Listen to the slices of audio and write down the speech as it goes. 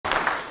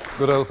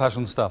Good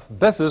old-fashioned stuff.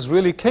 Besses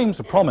really came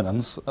to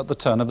prominence at the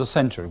turn of the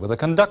century with a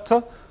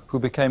conductor who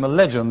became a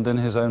legend in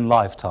his own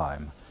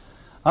lifetime.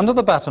 Under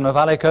the baton of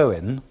Alec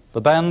Owen,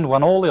 the band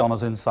won all the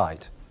honours in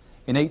sight.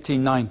 In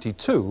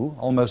 1892,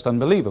 almost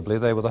unbelievably,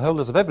 they were the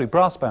holders of every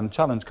brass band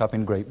challenge cup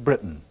in Great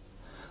Britain.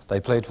 They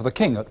played for the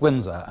King at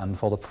Windsor and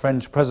for the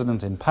French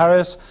President in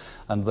Paris,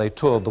 and they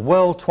toured the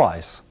world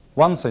twice,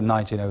 once in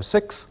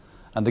 1906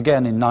 and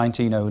again in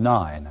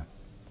 1909.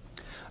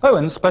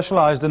 Owen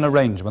specialised in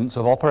arrangements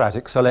of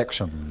operatic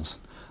selections,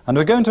 and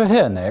we're going to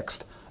hear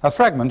next a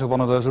fragment of one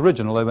of those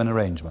original Owen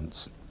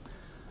arrangements.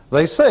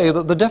 They say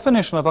that the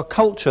definition of a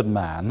cultured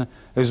man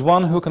is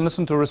one who can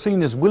listen to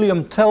Rossini's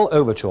William Tell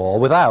overture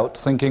without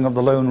thinking of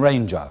the Lone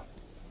Ranger.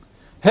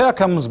 Here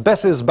comes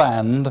Besses'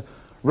 band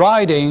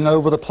riding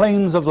over the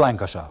plains of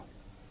Lancashire.